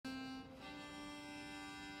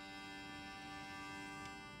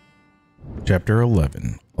Chapter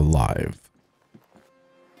 11, Alive.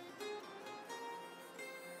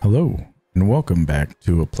 Hello, and welcome back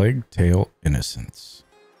to A Plague Tale: Innocence.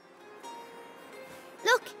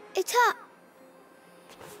 Look, it's her.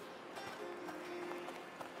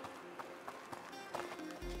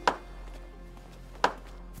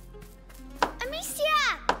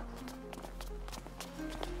 Amicia!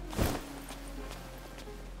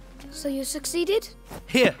 So you succeeded?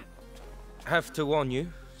 Here! Have to warn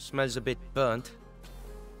you, smells a bit burnt.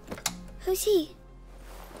 Who's he?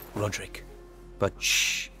 Roderick. But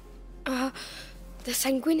shh. The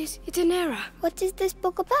Sanguinis Itinera. What is this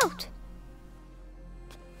book about?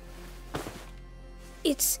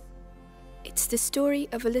 It's the story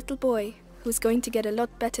of a little boy who's going to get a lot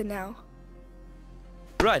better now.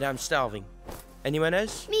 Right, I'm starving. Anyone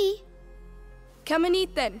else? Me? Come and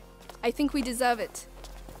eat then. I think we deserve it.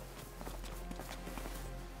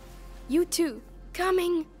 You too.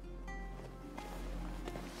 Coming.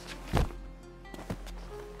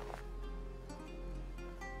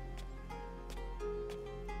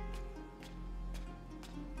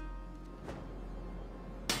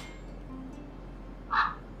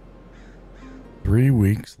 Three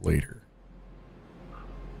weeks later.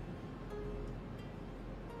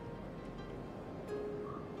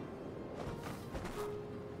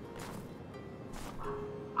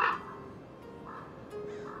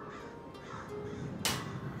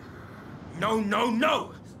 No, no,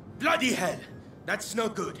 no! Bloody hell! That's no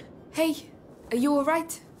good. Hey, are you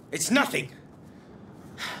alright? It's nothing!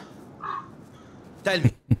 Tell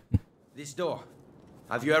me, this door,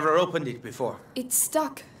 have you ever opened it before? It's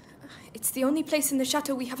stuck. It's the only place in the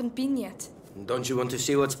chateau we haven't been yet. Don't you want to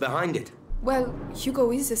see what's behind it? Well,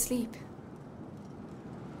 Hugo is asleep.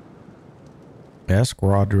 Ask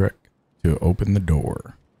Roderick to open the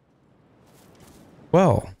door.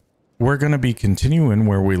 Well, we're going to be continuing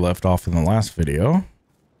where we left off in the last video.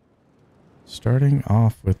 Starting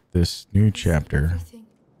off with this new chapter. Everything,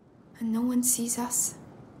 and no one sees us.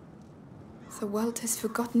 The world has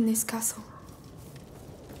forgotten this castle.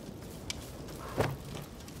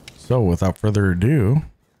 So, without further ado,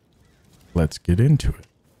 let's get into it.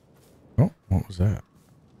 Oh, what was that?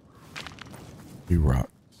 Two rocks.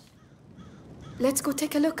 Let's go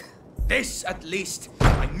take a look. This, at least,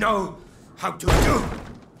 I know how to do!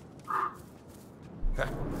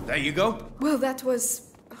 There you go. Well, that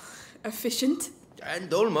was efficient.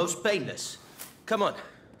 And almost painless. Come on,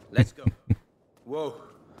 let's go. Whoa.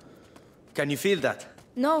 Can you feel that?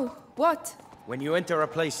 No, what? When you enter a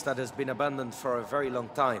place that has been abandoned for a very long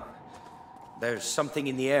time, there's something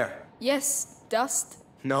in the air. Yes, dust.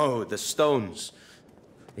 No, the stones.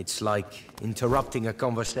 It's like interrupting a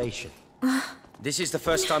conversation. This is the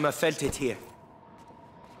first time I felt it here.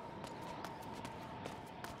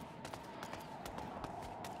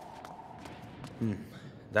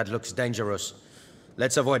 That looks dangerous.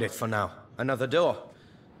 Let's avoid it for now. Another door.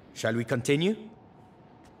 Shall we continue?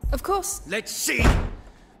 Of course. Let's see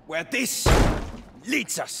where this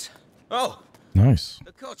leads us. Oh, Nice.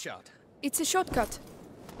 the courtyard. It's a shortcut.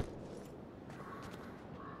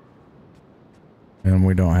 And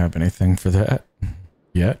we don't have anything for that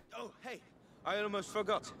yet. Oh, hey, I almost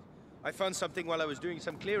forgot. I found something while I was doing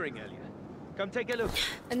some clearing earlier. Come take a look.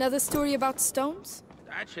 Another story about stones?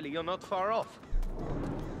 Actually, you're not far off.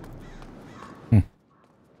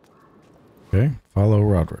 Okay, follow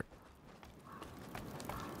Roderick.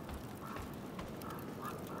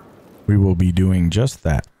 We will be doing just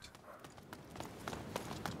that.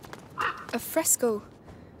 A fresco.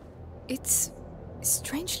 It's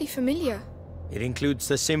strangely familiar. It includes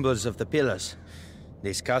the symbols of the pillars.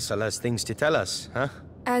 This castle has things to tell us, huh?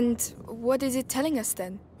 And what is it telling us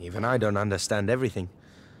then? Even I don't understand everything.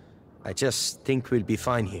 I just think we'll be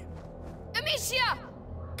fine here. Amicia!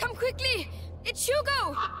 Come quickly! It's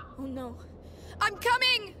Hugo! Oh no. I'm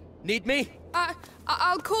coming! Need me?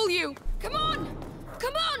 I'll call you. Come on!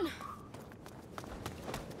 Come on!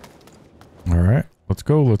 Alright, let's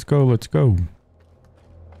go, let's go, let's go.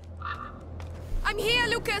 I'm here,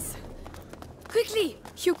 Lucas! Quickly!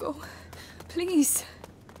 Hugo, please.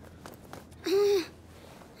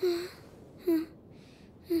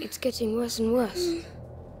 It's getting worse and worse.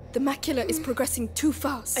 The macula is progressing too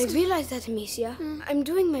fast. I realize that, Amicia. I'm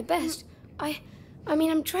doing my best. I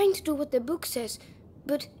mean, I'm trying to do what the book says,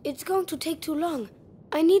 but it's going to take too long.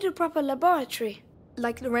 I need a proper laboratory.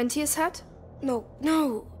 Like Laurentius had? No,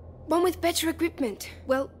 one with better equipment.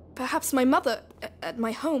 Well, perhaps my mother at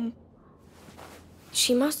my home.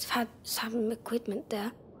 She must have had some equipment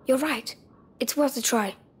there. You're right. It's worth a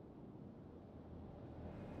try.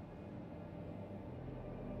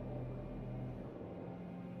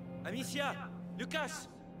 Amicia! Lucas!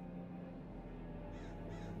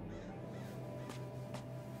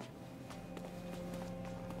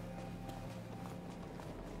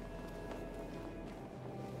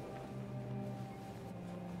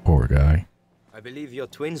 Poor guy. I believe your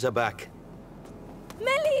twins are back.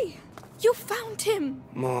 Melly! You found him!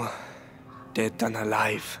 More dead than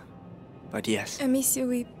alive. But yes. Amicia,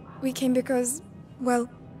 we came because, well,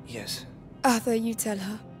 Yes. Arthur, you tell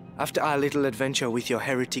her. After our little adventure with your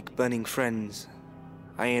heretic-burning friends,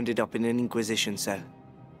 I ended up in an Inquisition cell.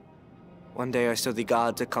 One day I saw the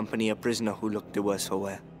guards accompany a prisoner who looked the worse for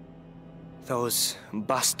wear. Those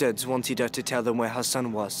bastards wanted her to tell them where her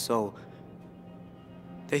son was, so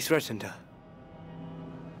they threatened her.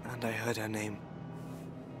 And I heard her name.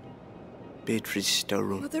 Beatrice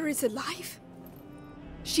Starun. Mother is alive?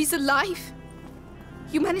 She's alive?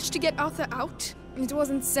 You managed to get Arthur out? It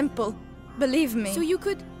wasn't simple. Believe me. So you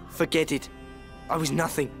could... Forget it. I was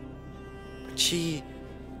nothing. But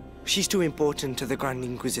she's too important to the Grand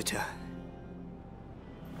Inquisitor.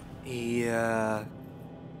 He,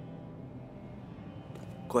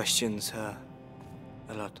 questions her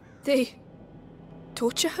a lot. They...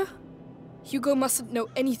 torture her? Hugo mustn't know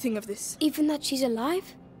anything of this. Even that she's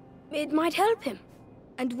alive? It might help him.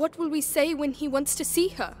 And what will we say when he wants to see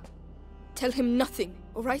her? Tell him nothing,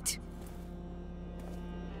 all right?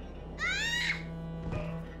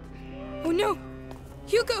 Oh no!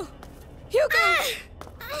 Hugo! Hugo!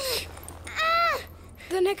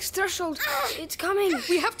 The next threshold. It's coming.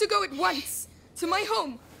 We have to go at once! To my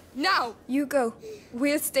home! Now! You go.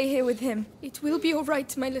 We'll stay here with him. It will be all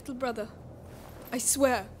right, my little brother. I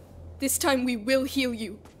swear. This time we will heal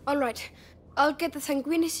you. All right. I'll get the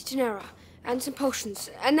Sanguinis Itinera and some potions,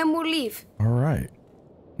 and then we'll leave. All right.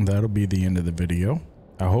 That'll be the end of the video.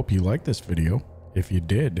 I hope you liked this video. If you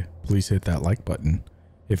did, please hit that like button.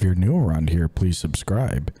 If you're new around here, please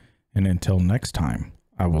subscribe. And until next time,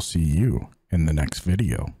 I will see you in the next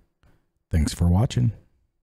video. Thanks for watching.